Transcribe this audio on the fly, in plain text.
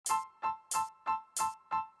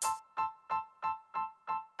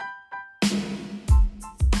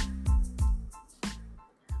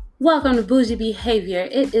Welcome to Bougie Behavior.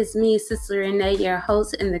 It is me, Sister Renee, your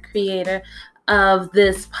host and the creator of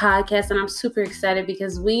this podcast, and I'm super excited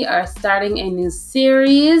because we are starting a new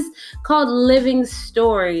series called Living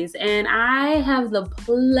Stories, and I have the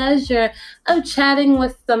pleasure of chatting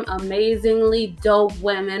with some amazingly dope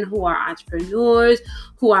women who are entrepreneurs,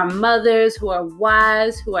 who are mothers, who are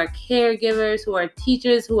wives, who are caregivers, who are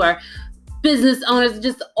teachers, who are business owners,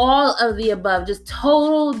 just all of the above, just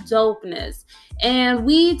total dopeness. And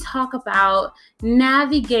we talk about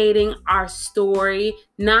navigating our story,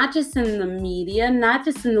 not just in the media, not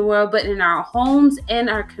just in the world, but in our homes and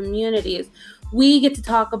our communities. We get to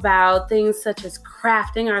talk about things such as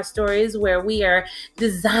crafting our stories, where we are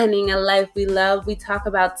designing a life we love. We talk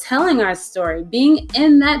about telling our story, being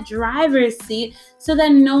in that driver's seat so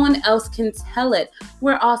that no one else can tell it.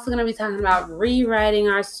 We're also going to be talking about rewriting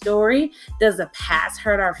our story. Does the past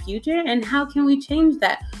hurt our future? And how can we change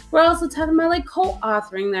that? We're also talking about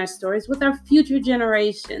co-authoring their stories with our future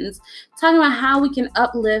generations, talking about how we can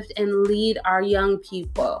uplift and lead our young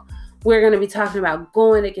people. We're going to be talking about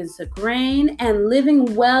going against the grain and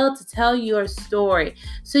living well to tell your story.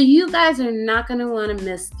 So you guys are not going to want to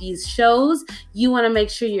miss these shows. You want to make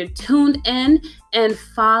sure you're tuned in and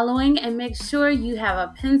following, and make sure you have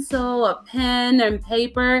a pencil, a pen, and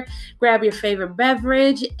paper. Grab your favorite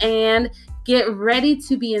beverage and get ready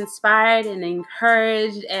to be inspired and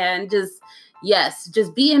encouraged, and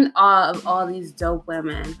just be in awe of all these dope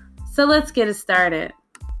women. So let's get it started.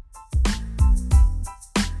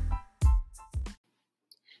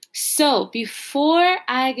 So before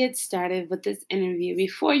I get started with this interview,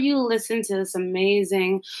 before you listen to this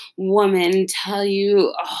amazing woman tell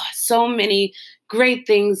you so many great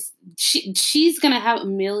things, she's going to have a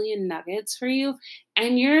million nuggets for you,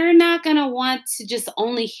 and you're not going to want to just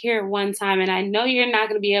only hear it one time. And I know you're not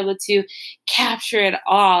going to be able to capture it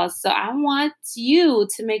all. So I want you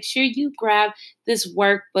to make sure you grab this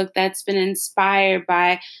workbook that's been inspired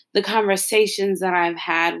by the conversations that I've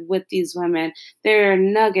had with these women. There are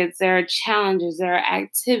nuggets, there are challenges, there are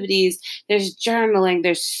activities, there's journaling,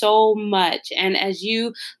 there's so much. And as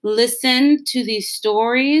you listen to these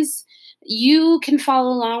stories, you can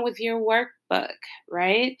follow along with your workbook,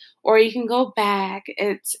 right? Or you can go back.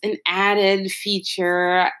 It's an added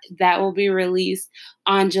feature that will be released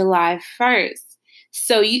on July 1st.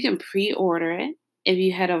 So you can pre-order it if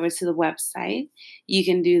you head over to the website. You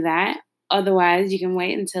can do that. Otherwise, you can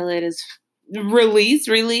wait until it is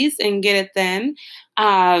release and get it then.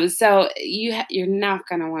 So you're not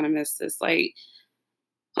going to want to miss this.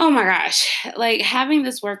 Oh my gosh, having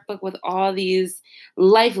this workbook with all these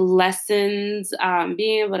life lessons,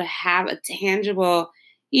 being able to have a tangible,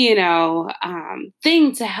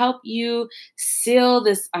 thing to help you seal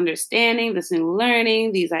this understanding, this new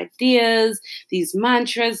learning, these ideas, these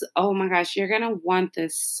mantras. Oh my gosh, you're going to want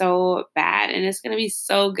this so bad, and it's going to be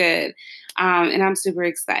so good. And I'm super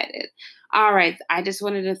excited. All right, I just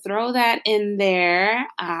wanted to throw that in there.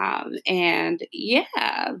 And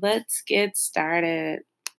yeah, let's get started.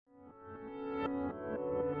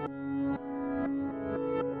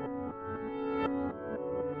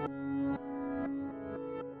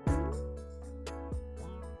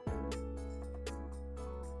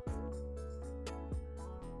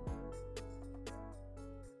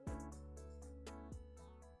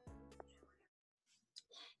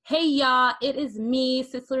 Hey y'all, it is me,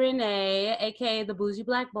 Sister Renee, aka the Bougie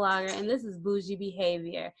Black Blogger, and this is Bougie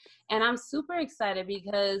Behavior. And I'm super excited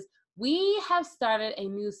because we have started a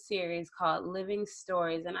new series called Living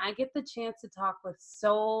Stories, and I get the chance to talk with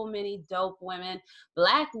so many dope women,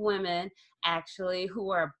 Black women actually,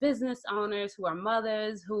 who are business owners, who are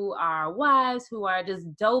mothers, who are wives, who are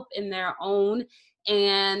just dope in their own.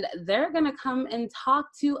 And they're gonna come and talk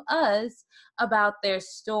to us about their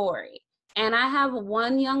story. And I have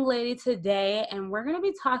one young lady today, and we're going to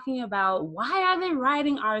be talking about why are they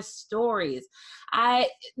writing our stories?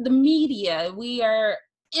 The media, we are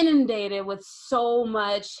inundated with so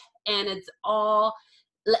much, and it's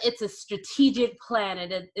a strategic plan,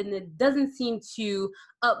 and it doesn't seem to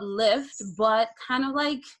uplift, but kind of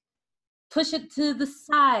push it to the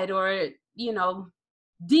side, or,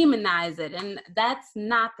 demonize it. And that's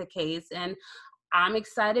not the case. And I'm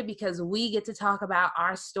excited because we get to talk about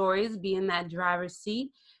our stories, be in that driver's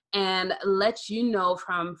seat, and let you know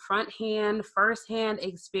from first-hand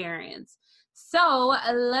experience. So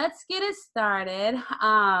let's get it started.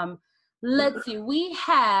 Let's see, we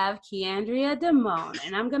have Kiandria Demone,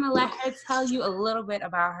 and I'm going to let her tell you a little bit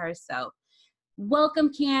about herself.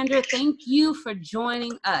 Welcome, Kiandria. Thank you for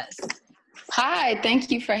joining us. Hi,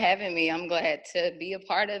 thank you for having me. I'm glad to be a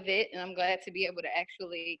part of it, and I'm glad to be able to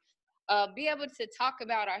actually be able to talk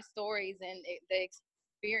about our stories and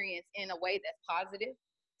the experience in a way that's positive.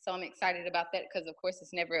 So I'm excited about that because, of course,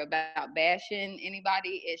 it's never about bashing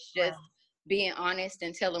anybody. It's just being honest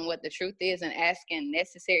and telling what the truth is and asking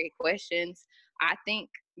necessary questions. I think,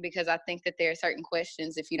 because I think that there are certain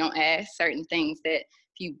questions, if you don't ask certain things, that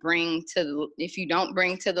if you don't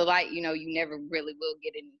bring to the light, you never really will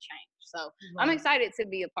get any change. So I'm excited to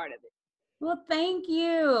be a part of it. Well, thank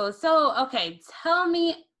you. So, okay, tell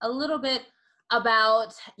me a little bit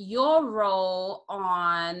about your role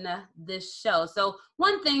on this show. So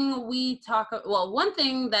one thing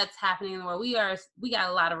that's happening in the world, we got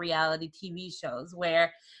a lot of reality TV shows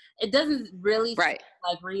where it doesn't really seem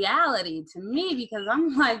like reality to me, because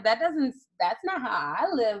I'm like, that's not how I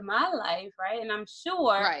live my life, right? And I'm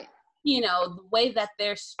sure, the way that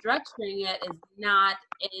they're structuring it is not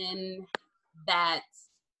in that,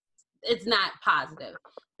 it's not positive.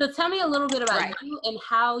 So tell me a little bit about you and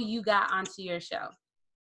how you got onto your show.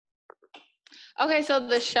 Okay, so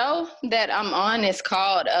the show that I'm on is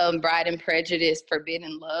called Bride and Prejudice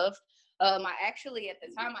Forbidden Love. I actually, at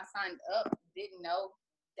the time I signed up, didn't know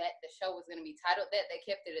that the show was going to be titled that. They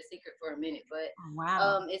kept it a secret for a minute, but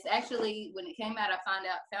it's actually, when it came out, I found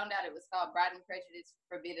out it was called Bride and Prejudice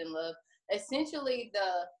Forbidden Love. Essentially,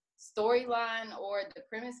 the storyline or the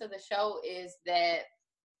premise of the show is that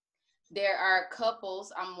there are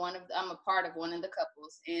couples. I'm a part of one of the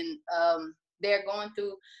couples, and they're going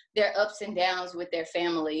through their ups and downs with their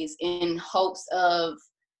families in hopes of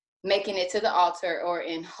making it to the altar, or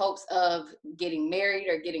in hopes of getting married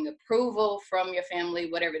or getting approval from your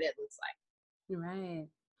family, whatever that looks like. Right.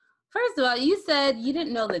 First of all, you said you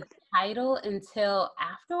didn't know the title until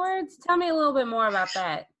afterwards. Tell me a little bit more about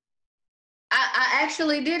that. I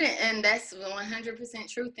actually didn't, and that's 100%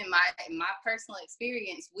 truth in my personal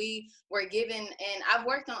experience. We were given, and I've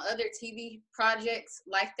worked on other TV projects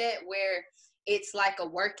like that where it's like a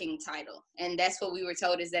working title, and that's what we were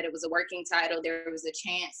told, is that it was a working title. There was a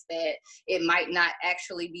chance that it might not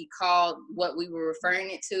actually be called what we were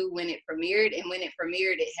referring it to when it premiered, and when it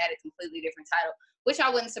premiered, it had a completely different title, which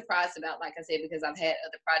I wasn't surprised about, like I said, because I've had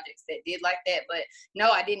other projects that did like that. But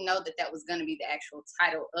no, I didn't know that was going to be the actual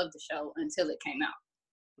title of the show until it came out.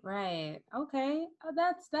 Right. Okay. Oh,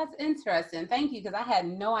 that's interesting. Thank you, because I had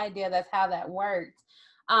no idea that's how that worked.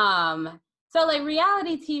 So like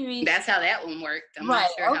reality TV. That's how that one worked. I'm not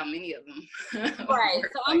sure how many of them.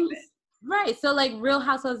 So like Real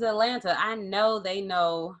Housewives of Atlanta, I know they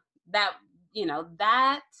know that,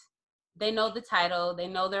 that they know the title, they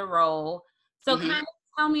know their role. So kind of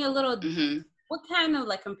tell me a little, what kind of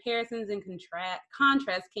like comparisons and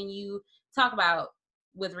contrast can you talk about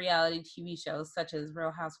with reality TV shows such as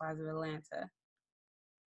Real Housewives of Atlanta?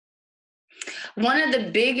 One of the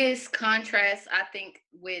biggest contrasts, I think,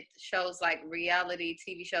 with shows like reality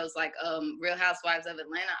TV shows like Real Housewives of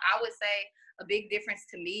Atlanta, I would say a big difference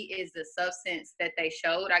to me is the substance that they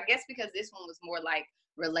showed. I guess because this one was more like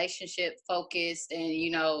relationship focused and,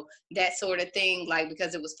 that sort of thing, like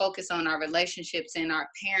because it was focused on our relationships and our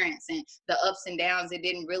parents and the ups and downs. It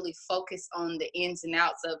didn't really focus on the ins and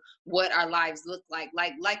outs of what our lives look like.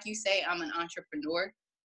 Like you say, I'm an entrepreneur.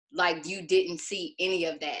 Like, you didn't see any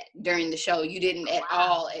of that during the show. You didn't at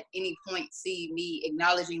all at any point see me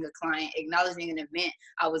acknowledging a client, acknowledging an event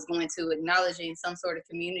I was going to, acknowledging some sort of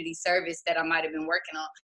community service that I might have been working on.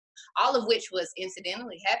 All of which was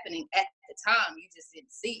incidentally happening at the time. You just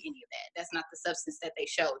didn't see any of that. That's not the substance that they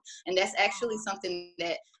showed. And that's actually something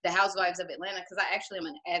that the Housewives of Atlanta, because I actually am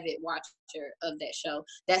an avid watcher of that show.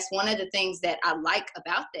 That's one of the things that I like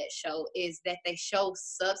about that show, is that they show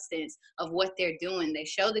substance of what they're doing. They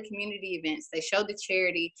show the community events. They show the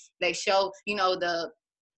charity. They show,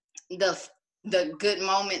 the good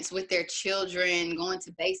moments with their children, going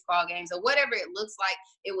to baseball games or whatever it looks like.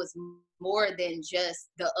 It was more than just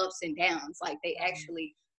the ups and downs. Like, they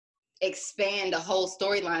actually expand the whole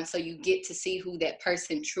storyline so you get to see who that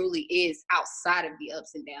person truly is outside of the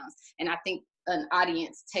ups and downs. And I think an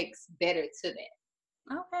audience takes better to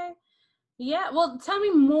that. Okay. Yeah. Well, tell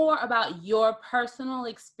me more about your personal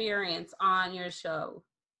experience on your show.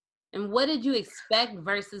 And what did you expect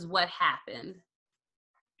versus what happened?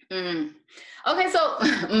 Okay, so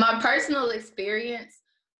my personal experience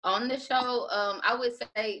on the show, I would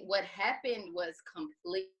say what happened was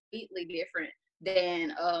completely different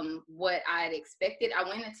than what I had expected. I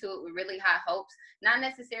went into it with really high hopes, not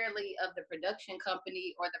necessarily of the production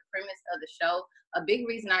company or the premise of the show. A big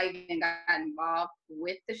reason I even got involved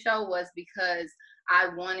with the show was because I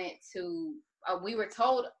wanted to, we were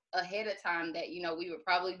told ahead of time that, we would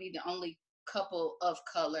probably be the only couple of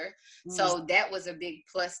color. Mm. So that was a big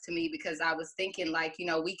plus to me, because I was thinking, like, you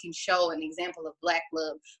know, we can show an example of Black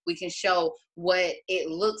love. We can show what it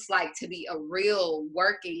looks like to be a real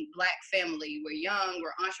working Black family. We're young,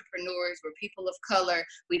 we're entrepreneurs, we're people of color.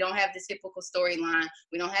 We don't have the typical storyline.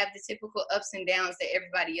 We don't have the typical ups and downs that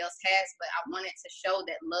everybody else has, but I wanted to show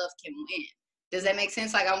that love can win. Does that make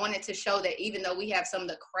sense? Like, I wanted to show that even though we have some of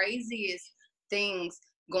the craziest things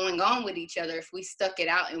going on with each other, if we stuck it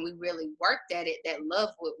out and we really worked at it, that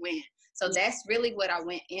love would win. So that's really what I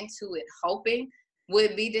went into it hoping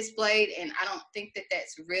would be displayed, and I don't think that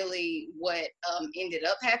that's really what ended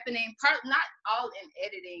up happening. Not all in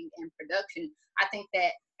editing and production. I think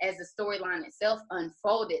that as the storyline itself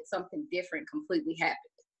unfolded, something different completely happened.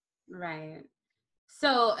 Right.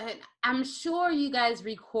 So, and I'm sure you guys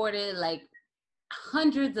recorded like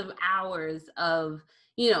hundreds of hours of,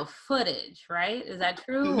 footage, right? Is that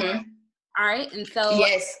true? Mm-hmm. All right. And so,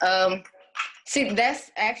 Yes. See,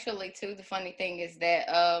 that's actually too, the funny thing is that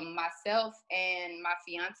myself and my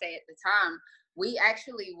fiance at the time, we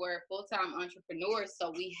actually were full-time entrepreneurs,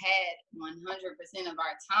 so we had 100% of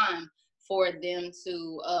our time for them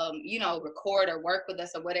to record or work with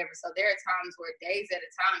us or whatever. So there are times where days at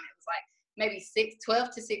a time, it was like maybe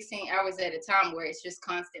 12 to 16 hours at a time where it's just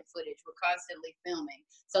constant footage. We're constantly filming.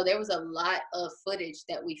 So there was a lot of footage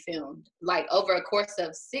that we filmed, like over a course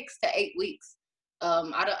of 6 to 8 weeks.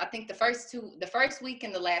 I think the first week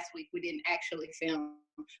and the last week we didn't actually film,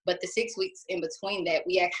 but the 6 weeks in between that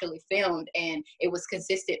we actually filmed, and it was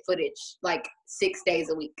consistent footage, like 6 days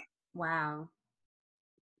a week. wow.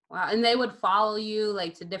 Wow. And they would follow you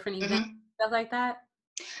like to different events, stuff like that?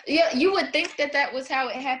 Yeah, you would think that that was how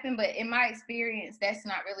it happened, but in my experience, that's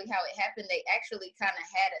not really how it happened. They actually kind of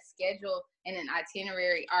had a schedule and an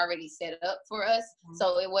itinerary already set up for us. Mm-hmm.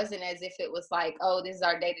 So it wasn't as if it was like, oh, this is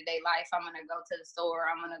our day-to-day life. I'm going to go to the store.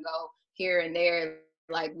 I'm going to go here and there.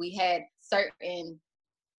 Like, we had certain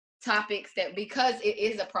topics that, because it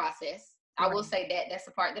is a process, I will say that that's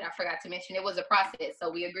the part that I forgot to mention. It was a process.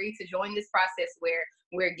 So we agreed to join this process where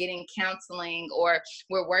we're getting counseling, or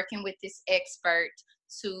we're working with this expert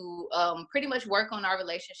to pretty much work on our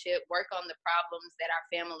relationship, work on the problems that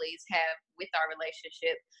our families have with our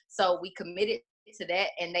relationship. So we committed to that,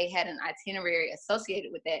 and they had an itinerary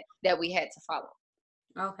associated with that we had to follow.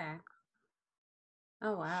 Okay.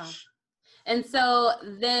 Oh, wow. And so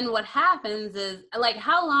then what happens is, like,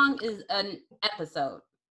 how long is an episode?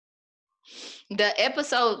 The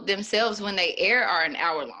episode themselves, when they air, are an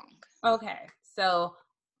hour long. Okay. So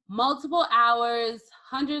multiple hours,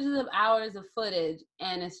 hundreds of hours of footage,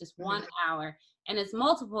 and it's just 1 hour. And it's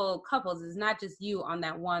multiple couples. It's not just you on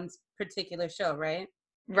that one particular show, right?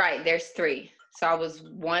 Right. There's 3. So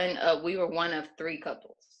we were one of 3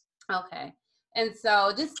 couples. Okay. And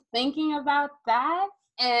so just thinking about that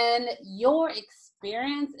and your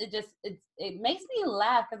experience, it makes me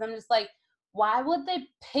laugh, because I'm just like, why would they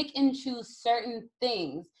pick and choose certain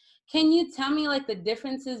things? Can you tell me like the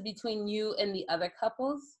differences between you and the other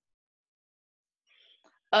couples?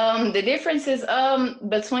 The differences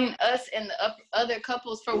between us and the other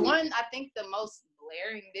couples, for one, I think the most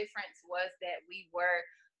glaring difference was that we were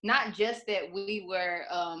not just that we were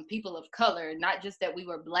people of color, not just that we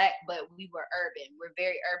were Black, but we were urban. We're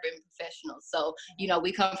very urban professionals. So,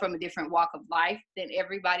 we come from a different walk of life than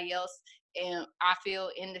everybody else. And I feel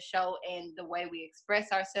in the show, and the way we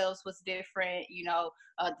express ourselves was different,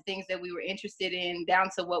 the things that we were interested in, down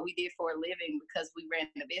to what we did for a living, because we ran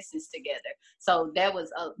a business together. So that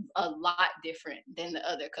was a lot different than the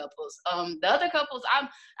other couples. The other couples,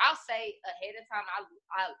 I'll say ahead of time,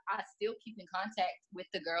 I still keep in contact with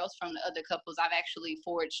the girls from the other couples. I've actually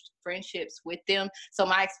forged friendships with them. So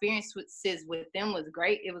my experiences with them was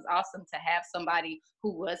great. It was awesome to have somebody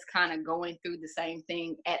who was kind of going through the same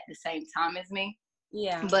thing at the same time as me.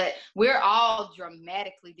 Yeah. But we're all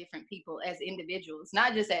dramatically different people as individuals,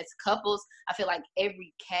 not just as couples. I feel like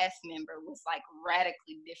every cast member was like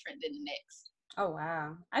radically different than the next. Oh,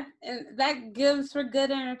 wow. And that gives for good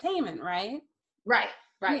entertainment, right? Right.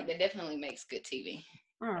 Yeah. That definitely makes good TV.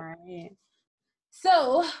 All right.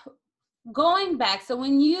 So going back, so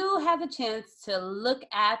when you had the chance to look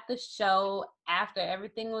at the show after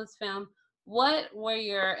everything was filmed, what were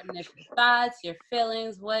your initial thoughts, your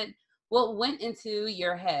feelings? What went into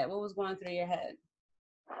your head? What was going through your head?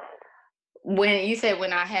 When you said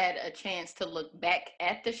when I had a chance to look back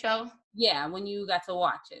at the show? Yeah, when you got to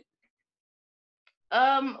watch it.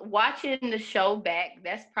 Watching the show back,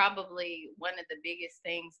 that's probably one of the biggest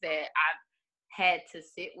things that I've had to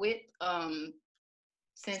sit with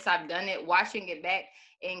since I've done it. Watching it back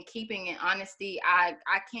and keeping in honesty, I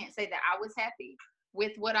can't say that I was happy.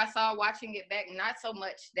 with what I saw watching it back. Not so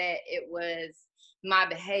much that it was my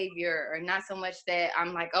behavior, or not so much that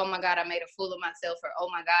I'm like, oh my God, I made a fool of myself, or oh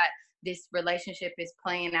my God, this relationship is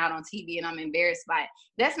playing out on TV and I'm embarrassed by it.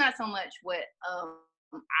 That's not so much what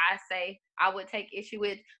I say I would take issue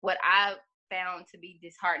with. What I found to be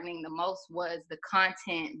disheartening the most was the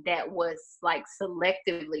content that was like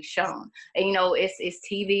selectively shown. And it's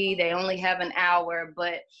TV, they only have an hour,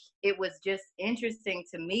 but it was just interesting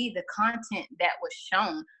to me, the content that was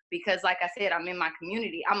shown, because like I said, I'm in my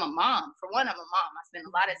community. I'm a mom. For one, I'm a mom. I spend a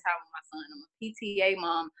lot of time with my son. I'm a PTA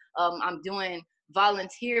mom. I'm doing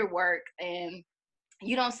volunteer work, and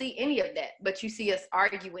you don't see any of that, but you see us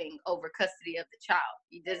arguing over custody of the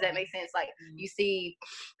child. Does that make sense? Like, you see,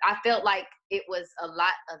 I felt like it was a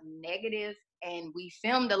lot of negative, and we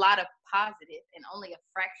filmed a lot of positive, and only a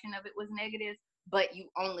fraction of it was negative, but you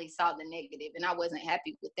only saw the negative, and I wasn't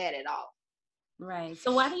happy with that at all. Right.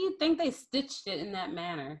 So why do you think they stitched it in that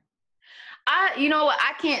manner?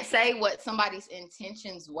 I can't say what somebody's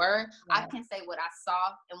intentions were. Right. I can say what I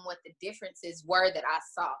saw and what the differences were that I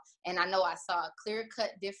saw. And I know I saw a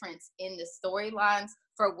clear-cut difference in the storylines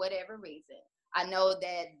for whatever reason. I know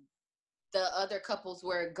that the other couples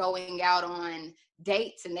were going out on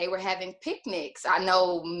dates and they were having picnics. I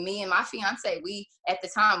know me and my fiance, at the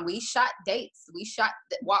time, we shot dates. We shot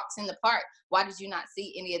walks in the park. Why did you not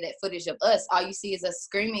see any of that footage of us? All you see is us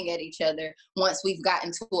screaming at each other once we've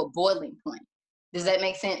gotten to a boiling point. Does that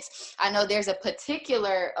make sense? I know there's a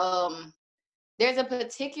particular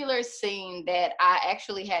scene that I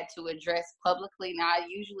actually had to address publicly. Now, I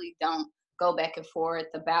usually don't go back and forth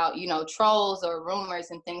about, trolls or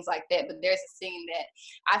rumors and things like that. But there's a scene that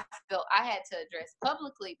I felt I had to address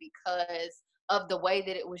publicly because of the way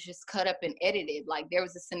that it was just cut up and edited. Like, there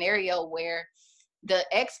was a scenario where the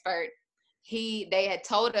expert, they had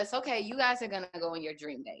told us, okay, you guys are going to go on your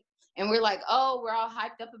dream date. And we're like, oh, we're all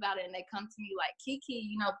hyped up about it. And they come to me like,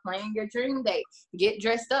 Kiki, plan your dream date. Get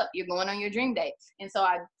dressed up. You're going on your dream date. And so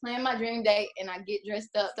I plan my dream date and I get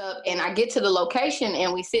dressed up and I get to the location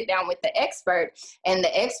and we sit down with the expert. And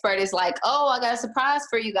the expert is like, oh, I got a surprise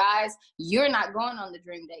for you guys. You're not going on the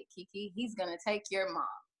dream date, Kiki. He's going to take your mom.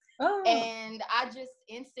 Oh. And I just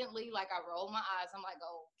instantly, like, I rolled my eyes. I'm like,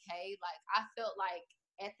 okay. Like, I felt like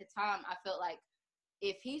at the time,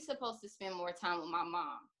 if he's supposed to spend more time with my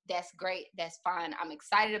mom, that's great. That's fine. I'm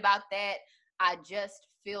excited about that. I just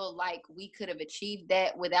feel like we could have achieved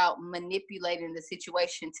that without manipulating the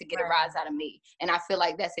situation to get a rise out of me. And I feel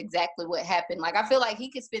like that's exactly what happened. Like, I feel like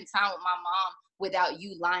he could spend time with my mom without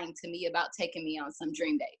you lying to me about taking me on some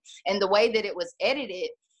dream date. And the way that it was edited,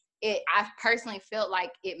 I personally felt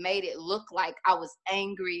like it made it look like I was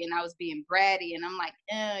angry and I was being bratty. And I'm like,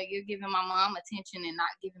 you're giving my mom attention and not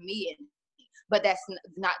giving me any. But that's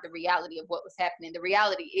not the reality of what was happening. The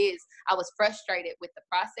reality is I was frustrated with the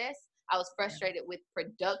process. I was frustrated with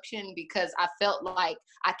production because I felt like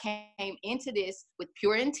I came into this with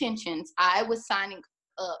pure intentions. I was signing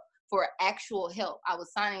up for actual help. I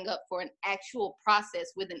was signing up for an actual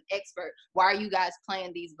process with an expert. Why are you guys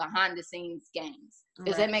playing these behind the scenes games?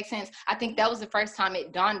 Does that make sense? I think that was the first time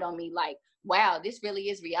it dawned on me, like, wow, this really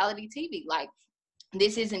is reality TV. Like,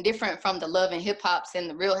 this isn't different from the Love and Hip Hops and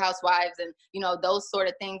the Real Housewives and, those sort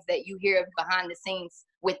of things that you hear behind the scenes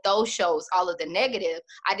with those shows, all of the negative.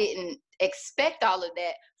 I didn't expect all of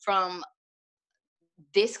that from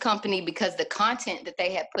this company because the content that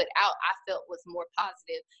they had put out, I felt was more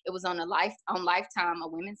positive. It was on Lifetime, a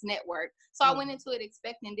women's network. So I went into it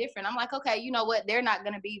expecting different. I'm like, okay, you know what? They're not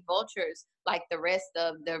going to be vultures like the rest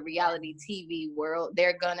of the reality TV world.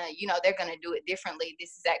 They're going to do it differently.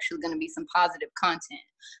 This is actually going to be some positive content.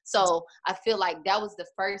 So I feel like that was the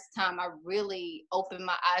first time I really opened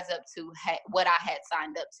my eyes up to what I had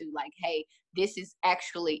signed up to. Like, hey, this is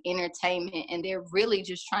actually entertainment and they're really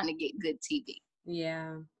just trying to get good TV.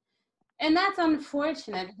 Yeah. And that's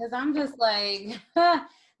unfortunate because I'm just like,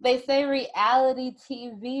 they say reality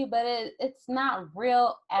TV, but it's not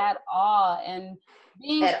real at all. And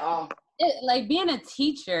being a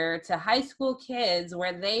teacher to high school kids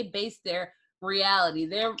where they base their reality,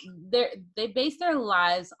 they base their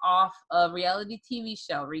lives off of reality TV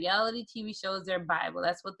show. Reality TV show is their Bible.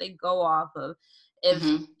 That's what they go off of. If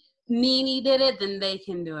Nene did it, then they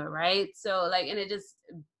can do it, right? So like, and it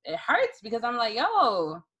hurts because I'm like,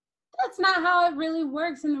 yo, that's not how it really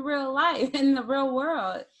works in the real life, in the real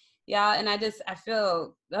world. Yeah, and I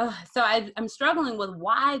feel, so I'm struggling with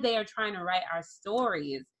why they are trying to write our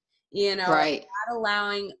stories, right. Not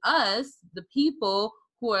allowing us, the people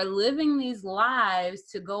who are living these lives,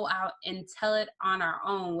 to go out and tell it on our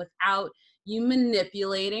own without you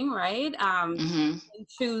manipulating, right? And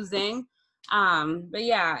choosing. But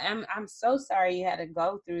yeah, I'm so sorry you had to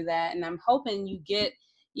go through that, and I'm hoping you get,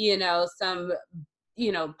 some,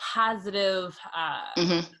 positive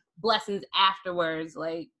blessings afterwards,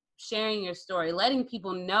 like sharing your story, letting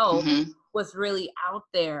people know what's really out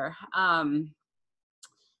there.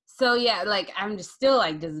 So yeah, like I'm just still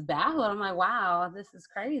like just baffled. I'm like, wow, this is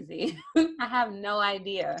crazy. I have no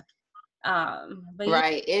idea. But yeah.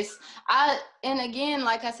 Right. And again,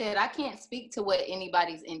 like I said, I can't speak to what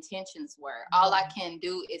anybody's intentions were. All I can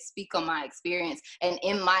do is speak on my experience. And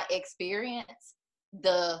in my experience,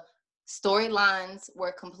 the storylines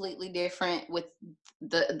were completely different with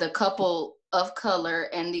the couple of color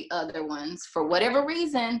and the other ones. For whatever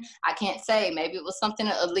reason, I can't say. Maybe it was something,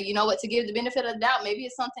 to give the benefit of the doubt. Maybe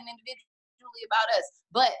it's something individually about us.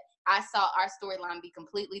 But I saw our storyline be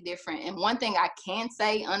completely different. And one thing I can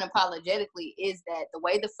say unapologetically is that the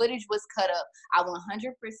way the footage was cut up, I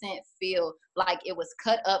 100% feel like it was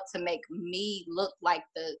cut up to make me look like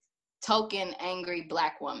the token angry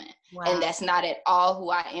Black woman. Wow. And that's not at all who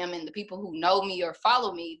I am. And the people who know me or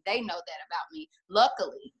follow me, they know that about me.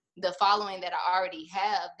 Luckily, the following that I already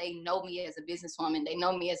have, they know me as a businesswoman. They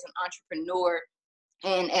know me as an entrepreneur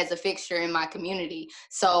and as a fixture in my community.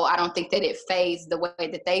 So I don't think that it phased the way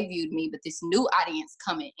that they viewed me. But this new audience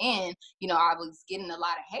coming in, I was getting a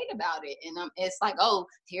lot of hate about it. And it's like, oh,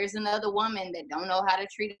 here's another woman that don't know how to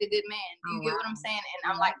treat a good man. Do you get what I'm saying?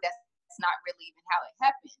 And I'm like, that's not really even how it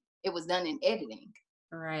happened. It was done in editing.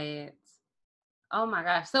 Right. Oh my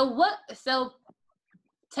gosh. So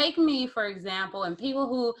take me, for example, and people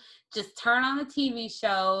who just turn on a TV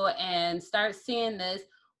show and start seeing this,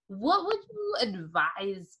 what would you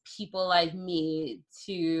advise people like me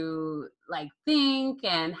to like think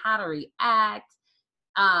and how to react?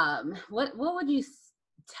 What would you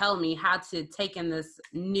tell me how to take in this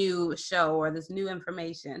new show or this new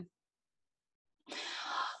information?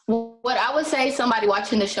 What I would say somebody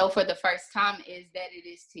watching the show for the first time is that it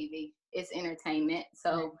is TV. It's entertainment.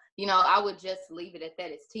 So, I would just leave it at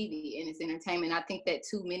that. It's TV and it's entertainment. I think that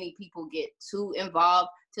too many people get too involved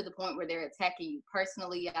to the point where they're attacking you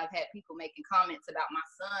personally. I've had people making comments about my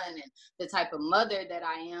son and the type of mother that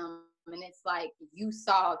I am. And it's like, you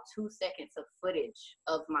saw 2 seconds of footage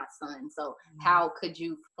of my son. So how could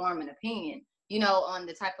you form an opinion? On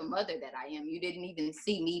the type of mother that I am. You didn't even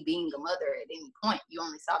see me being a mother at any point. You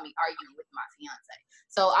only saw me arguing with my fiance.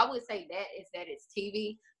 So I would say that it's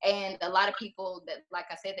TV. And a lot of people that, like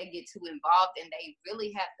I said, they get too involved and they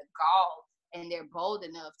really have the gall and they're bold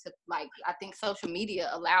enough to, like, I think social media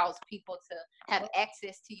allows people to have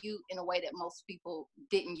access to you in a way that most people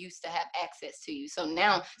didn't used to have access to you. So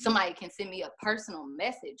now somebody can send me a personal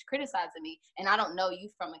message criticizing me and I don't know you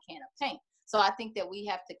from a can of paint. So I think that we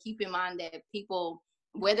have to keep in mind that people,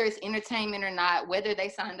 whether it's entertainment or not, whether they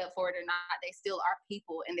signed up for it or not, they still are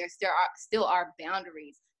people, and there still are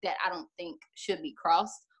boundaries that I don't think should be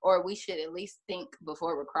crossed, or we should at least think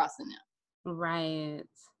before we're crossing them. Right.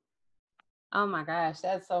 Oh my gosh,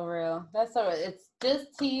 that's so real. That's so real. It's just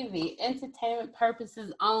TV, entertainment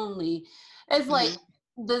purposes only. It's like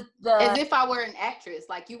the as if I were an actress.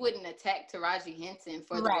 Like, you wouldn't attack Taraji Henson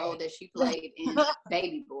for the role that she played in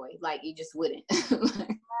Baby Boy. Like, you just wouldn't.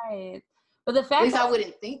 Right. But the fact, at least I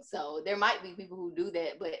wouldn't think so. There might be people who do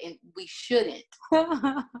that, but we shouldn't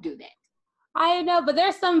do that. I know, but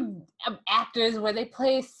there's some actors where they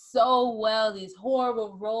play so well these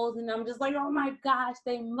horrible roles, and I'm just like, oh my gosh,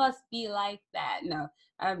 they must be like that. No,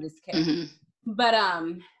 I'm just kidding. But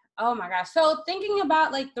oh my gosh. So thinking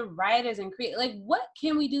about like the writers and like what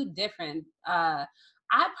can we do different? I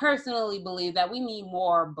personally believe that we need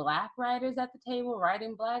more Black writers at the table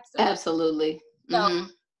writing Black stories. Absolutely. So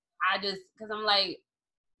because I'm like,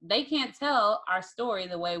 they can't tell our story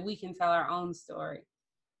the way we can tell our own story.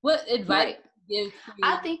 What advice do you give to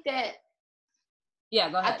I think that go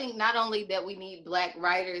ahead. I think not only that we need Black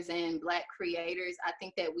writers and Black creators, I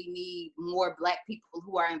think that we need more Black people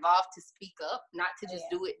who are involved to speak up, not to just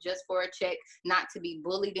do it just for a check, not to be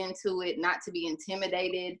bullied into it, not to be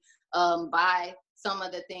intimidated by some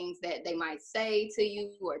of the things that they might say to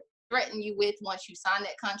you or threaten you with. Once you sign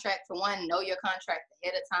that contract, for one, know your contract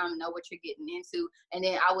ahead of time, know what you're getting into. And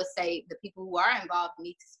then I would say the people who are involved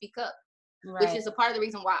need to speak up. Right. Which is a part of the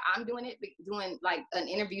reason why I'm doing like an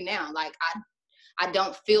interview now. Like I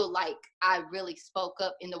don't feel like I really spoke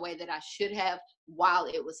up in the way that I should have while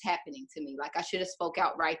it was happening to me. Like, I should have spoke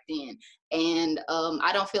out right then. And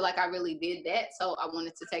I don't feel like I really did that. So I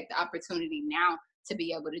wanted to take the opportunity now to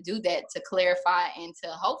be able to do that, to clarify and to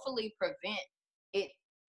hopefully prevent it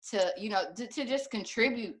to just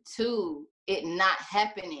contribute to it not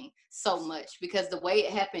happening so much, because the way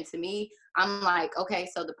it happened to me, I'm like, okay,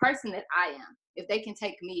 so the person that I am, if they can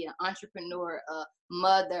take me, an entrepreneur, a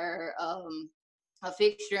mother, a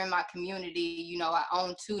fixture in my community, you know, I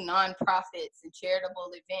own 2 nonprofits and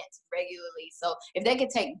charitable events regularly. So if they could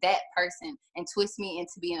take that person and twist me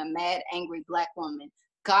into being a mad, angry Black woman,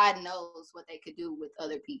 God knows what they could do with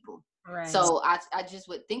other people. Right. So I just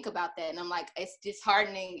would think about that, and I'm like, it's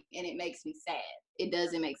disheartening, and it makes me sad. It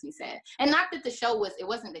does. It makes me sad. And not that the show it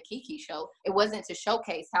wasn't the Kiki show. It wasn't to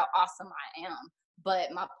showcase how awesome I am.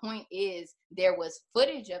 But my point is, there was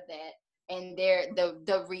footage of that, and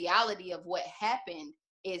the reality of what happened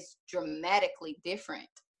is dramatically different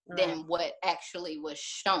than what actually was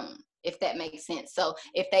shown, if that makes sense. So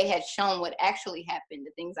if they had shown what actually happened,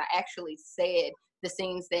 the things I actually said, the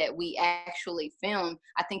scenes that we actually filmed,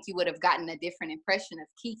 I think you would have gotten a different impression of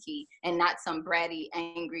Kiki, and not some bratty,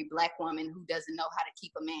 angry Black woman who doesn't know how to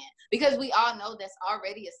keep a man. Because we all know that's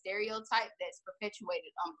already a stereotype that's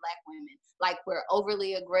perpetuated on Black women. Like, we're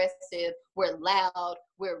overly aggressive, we're loud,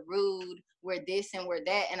 we're rude, we're this and we're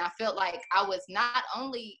that. And I felt like not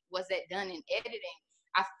only was that done in editing,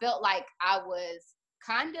 I felt like I was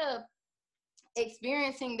kind of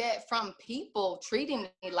experiencing that from people treating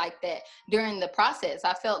me like that during the process.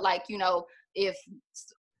 I felt like, you know, if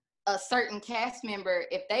a certain cast member,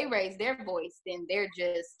 if they raise their voice, then they're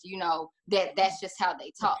just, you know, that's just how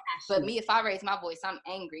they talk. But me, if I raise my voice, I'm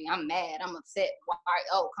angry, I'm mad, I'm upset. Why?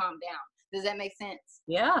 Oh, calm down. Does that make sense?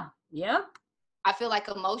 Yeah. I feel like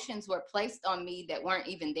emotions were placed on me that weren't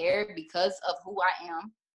even there because of who I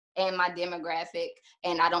am and my demographic,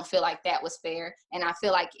 and I don't feel like that was fair. And I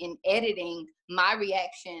feel like in editing, my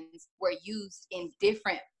reactions were used in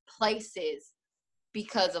different places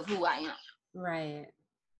because of who I am. Right.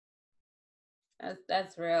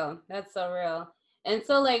 That's real. That's so real. And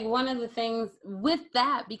so, like, one of the things with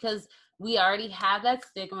that, because we already have that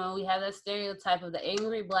stigma, we have that stereotype of the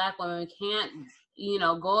angry Black woman, we can't, you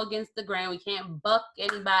know, go against the grain, we can't buck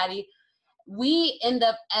anybody. We end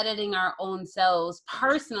up editing our own selves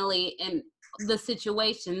personally in the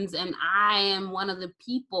situations. And I am one of the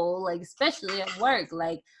people, like, especially at work,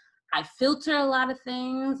 like, I filter a lot of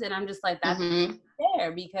things, and I'm just like, that's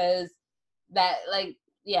fair, because that, like,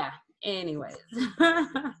 yeah. Anyways.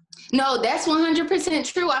 No, that's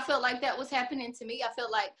 100% true. I felt like that was happening to me. I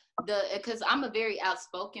felt like because I'm a very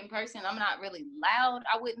outspoken person. I'm not really loud,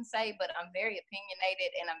 I wouldn't say, but I'm very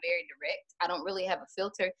opinionated and I'm very direct. I don't really have a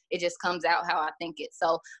filter. It just comes out how I think it.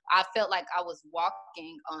 So I felt like I was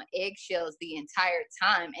walking on eggshells the entire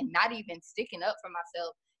time and not even sticking up for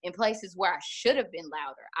myself in places where I should have been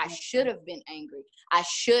louder. I should have been angry. I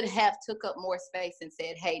should have took up more space and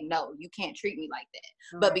said, hey, no, you can't treat me like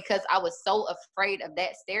that. But because I was so afraid of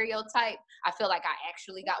that stereotype, I feel like I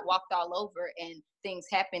actually got walked all over, and things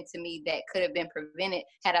happened to me that could have been prevented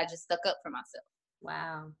had I just stuck up for myself.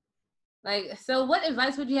 Wow. Like, so what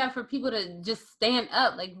advice would you have for people to just stand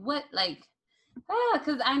up? Like, what, like,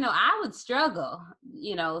 because I know I would struggle,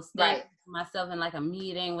 you know, stand myself in like a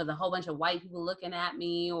meeting with a whole bunch of white people looking at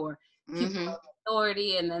me, or people of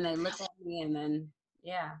authority, and then they look at me and then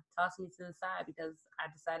toss me to the side because I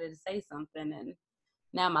decided to say something, and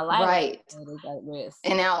now my life is at risk.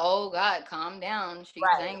 And now, oh God, calm down. She's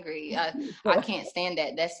angry. I can't stand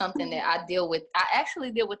that. That's something that I deal with. I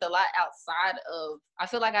actually deal with a lot outside of, I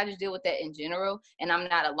feel like I just deal with that in general, and I'm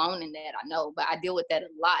not alone in that, I know, but I deal with that a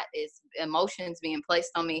lot. It's emotions being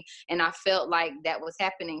placed on me, and I felt like that was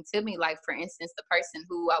happening to me. Like, for instance, the person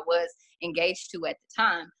who I was engaged to at the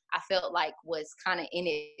time, I felt like was kind of in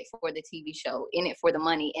it for the TV show, in it for the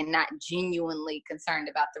money, and not genuinely concerned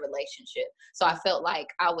about the relationship. So I felt like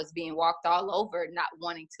I was being walked all over, not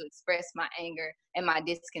wanting to express my anger and my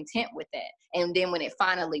discontent with that. And then when it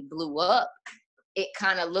finally blew up, it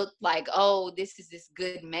kind of looked like, oh, this is this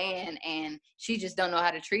good man, and she just don't know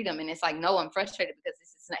how to treat him. And it's like, no, I'm frustrated because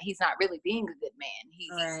he's not really being a good man.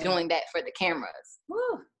 He's doing that for the cameras.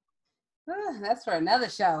 Woo. That's for another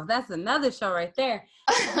show. That's another show right there.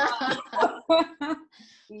 But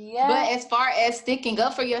as far as sticking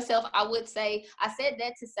up for yourself, I would say, I said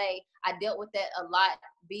that to say I dealt with that a lot,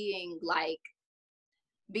 being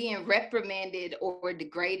reprimanded or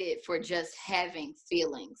degraded for just having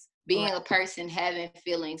feelings, being a person, having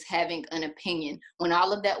feelings, having an opinion. When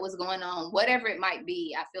all of that was going on, whatever it might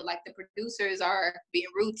be, I feel like the producers are being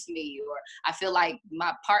rude to me, or I feel like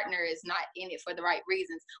my partner is not in it for the right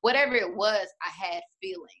reasons. Whatever it was, I had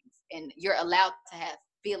feelings, and you're allowed to have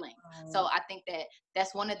feelings. So I think that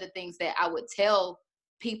that's one of the things that I would tell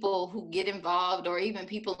people who get involved, or even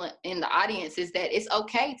people in the audience, is that it's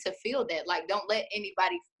okay to feel that. Like, don't let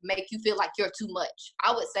anybody make you feel like you're too much.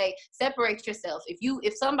 I would say separate yourself.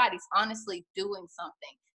 If somebody's honestly doing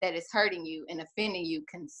something that is hurting you and offending you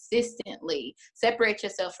consistently, separate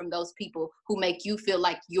yourself from those people who make you feel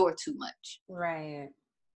like you're too much. Right.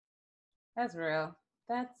 That's real.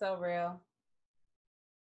 That's so real.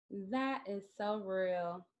 That is so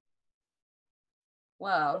real.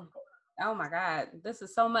 Well, oh my God, this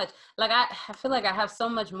is so much. Like I feel like I have so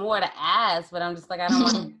much more to ask, but I'm just like, I don't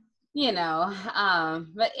want, you know.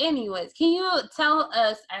 But anyways, can you tell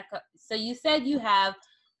us, so you said you have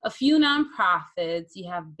a few nonprofits, you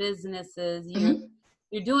have businesses,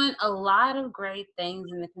 you're doing a lot of great things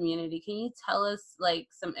in the community. Can you tell us like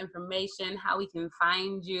some information, how we can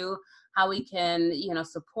find you, how we can, you know,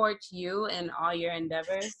 support you in all your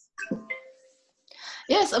endeavors?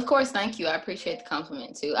 Yes, of course. Thank you. I appreciate the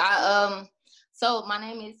compliment too. So my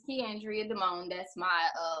name is Kiandria Demone. That's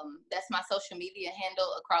my social media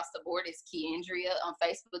handle across the board. Is Kiandria. On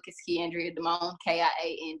Facebook is Kiandria Demone,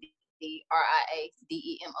 KIANDRIADEMONE.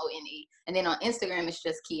 And then on Instagram it's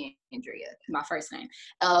just Kiandria, my first name.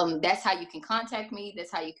 That's how you can contact me.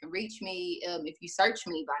 That's how you can reach me. If you search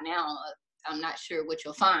me by now, I'm not sure what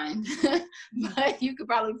you'll find, but you could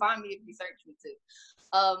probably find me if you search me too.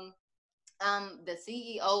 I'm the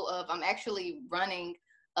CEO of, I'm actually running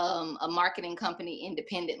a marketing company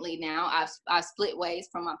independently now. I've split ways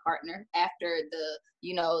from my partner after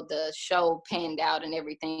the show panned out and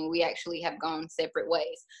everything. We actually have gone separate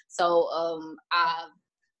ways. So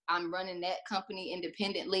I'm running that company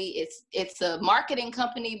independently. It's a marketing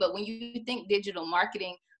company, but when you think digital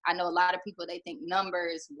marketing, I know a lot of people, they think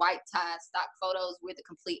numbers, white ties, stock photos. We're the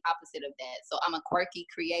complete opposite of that. So I'm a quirky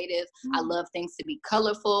creative. I love things to be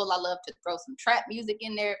colorful. I love to throw some trap music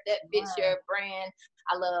in there if that fits your brand.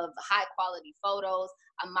 I love high quality photos.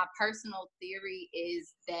 My personal theory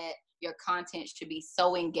is that your content should be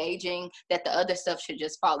so engaging that the other stuff should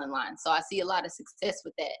just fall in line. So I see a lot of success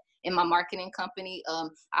with that in my marketing company.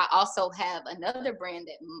 I also have another brand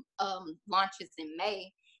that launches in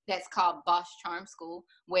May. That's called Boss Charm School,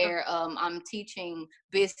 where I'm teaching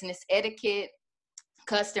business etiquette,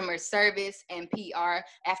 customer service, and PR.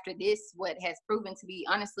 After this, what has proven to be,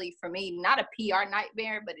 honestly, for me, not a PR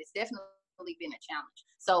nightmare, but it's definitely been a challenge.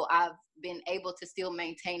 So I've been able to still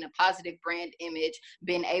maintain a positive brand image,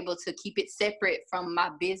 been able to keep it separate from my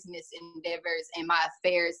business endeavors and my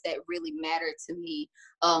affairs that really matter to me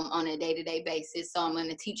on a day-to-day basis. So I'm going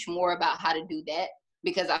to teach more about how to do that,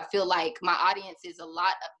 because I feel like my audience is a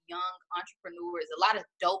lot of young entrepreneurs, a lot of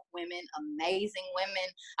dope women, amazing women.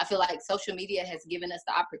 I feel like social media has given us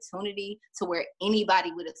the opportunity to where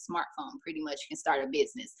anybody with a smartphone pretty much can start a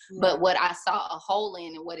business. Yeah. But what I saw a hole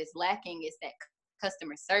in and what is lacking is that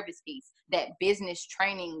customer service piece, that business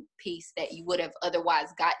training piece that you would have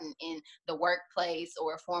otherwise gotten in the workplace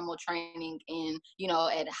or formal training in,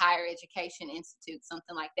 at a higher education institute,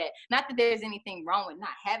 something like that. Not that there's anything wrong with not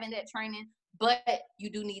having that training, but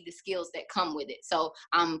you do need the skills that come with it. So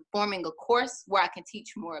I'm forming a course where I can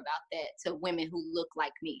teach more about that to women who look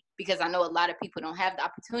like me, because I know a lot of people don't have the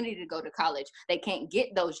opportunity to go to college. They can't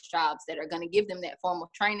get those jobs that are going to give them that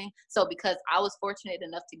formal training. So because I was fortunate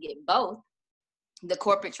enough to get both, the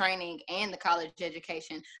corporate training and the college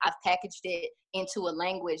education, I've packaged it into a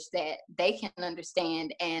language that they can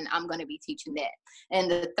understand, and I'm going to be teaching that.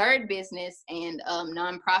 And the third business and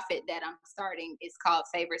nonprofit that I'm starting is called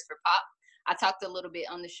Favors for Pop. I talked a little bit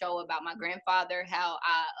on the show about my grandfather, how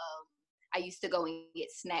I used to go and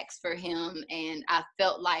get snacks for him, and I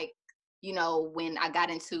felt like, when I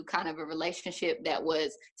got into kind of a relationship that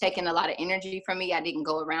was taking a lot of energy from me, I didn't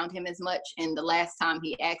go around him as much. And the last time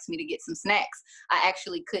he asked me to get some snacks, I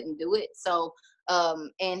actually couldn't do it. So,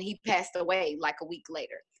 and he passed away like a week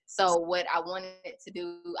later. So what I wanted to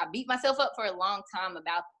do, I beat myself up for a long time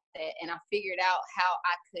about that. And I figured out how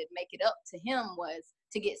I could make it up to him was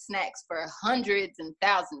to get snacks for hundreds and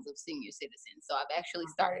thousands of senior citizens. So I've actually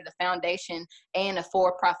started a foundation and a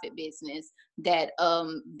for-profit business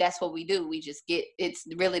that's what we do. We just it's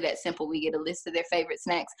really that simple. We get a list of their favorite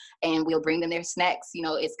snacks and we'll bring them their snacks.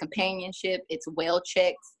 It's companionship, it's well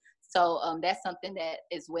checks. So that's something that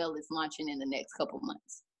as well is launching in the next couple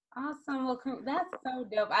months. Awesome. Well, that's so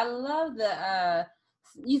dope. I love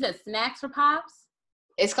you said snacks for pops?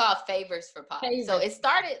 It's called Favors for Pop. So it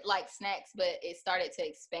started like snacks, but it started to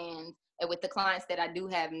expand. And with the clients that I do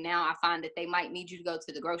have now, I find that they might need you to go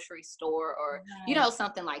to the grocery store or,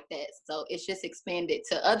 something like that. So it's just expanded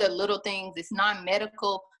to other little things. It's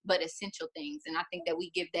non-medical, but essential things. And I think that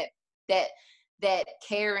we give that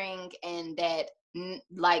caring and that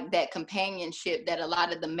like that companionship that a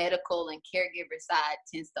lot of the medical and caregiver side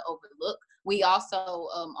tends to overlook. We also,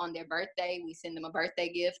 on their birthday, we send them a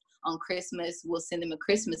birthday gift. On Christmas, we'll send them a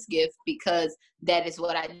Christmas gift, because that is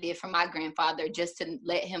what I did for my grandfather, just to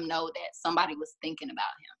let him know that somebody was thinking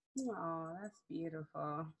about him. Oh, that's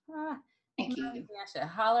beautiful. Ah, thank you. I should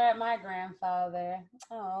holler at my grandfather.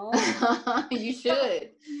 Oh, you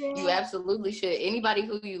should. Yeah. You absolutely should. Anybody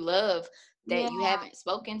who you love that you haven't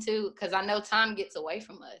spoken to, because I know time gets away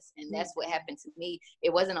from us, and that's what happened to me.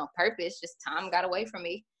 It wasn't on purpose, just time got away from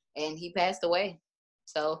me, and he passed away.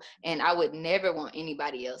 So, and I would never want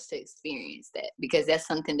anybody else to experience that, because that's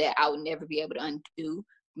something that I would never be able to undo,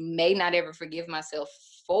 may not ever forgive myself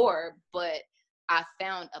for, but I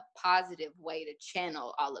found a positive way to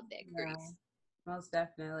channel all of that grief. Most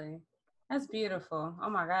definitely. That's beautiful. Oh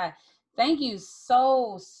my God. Thank you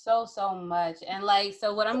so much. And like,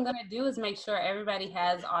 so what I'm going to do is make sure everybody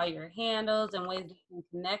has all your handles and ways they can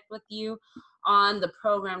connect with you on the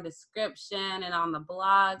program description and on the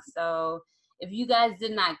blog. So if you guys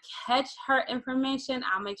did not catch her information,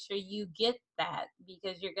 I'll make sure you get that,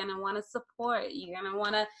 because you're going to want to support. You're going to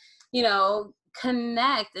want to, you know,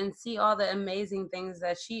 connect and see all the amazing things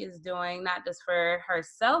that she is doing, not just for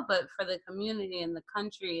herself, but for the community and the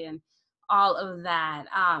country and all of that.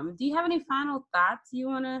 Do you have any final thoughts you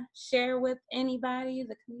want to share with anybody,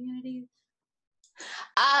 the community?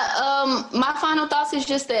 My final thoughts is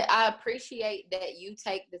just that I appreciate that you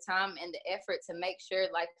take the time and the effort to make sure,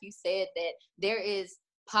 like you said, that there is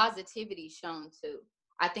positivity shown too.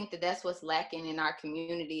 I think that that's what's lacking in our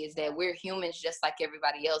community, is that we're humans just like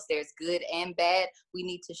everybody else. There's good and bad. We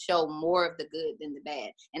need to show more of the good than the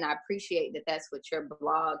bad. And I appreciate that that's what your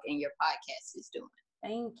blog and your podcast is doing.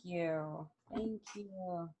 Thank you. Thank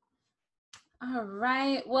you. All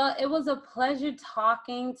right. Well, it was a pleasure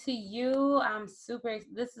talking to you. I'm super,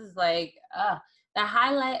 this is like the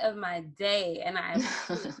highlight of my day. And I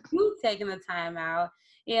appreciate you taking the time out,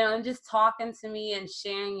 you know, and just talking to me and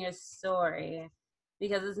sharing your story,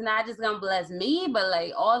 because it's not just going to bless me, but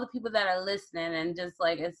like all the people that are listening, and just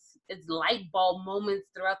like it's light bulb moments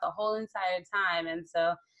throughout the whole entire time. And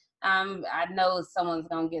so I know someone's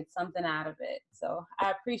going to get something out of it. So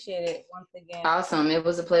I appreciate it once again. Awesome. It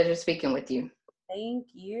was a pleasure speaking with you. Thank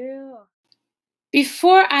you.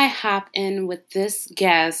 Before I hop in with this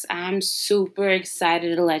guest, I'm super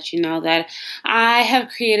excited to let you know that I have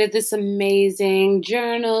created this amazing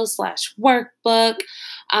journal/workbook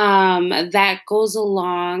that goes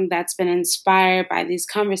along, that's been inspired by these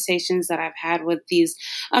conversations that I've had with these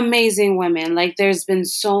amazing women. Like, there's been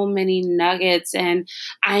so many nuggets, and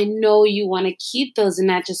I know you want to keep those and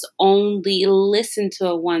not just only listen to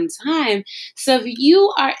it one time. So if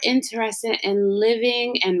you are interested in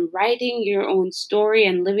living and writing your own story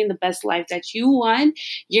and living the best life that you want,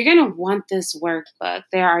 you're going to want this workbook.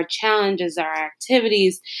 There are challenges, there are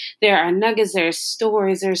activities, there are nuggets, there are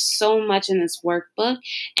stories. There's so much in this workbook,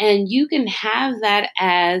 and you can have that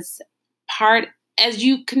as part as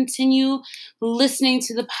you continue listening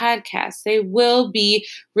to the podcast. They will be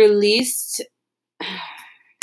released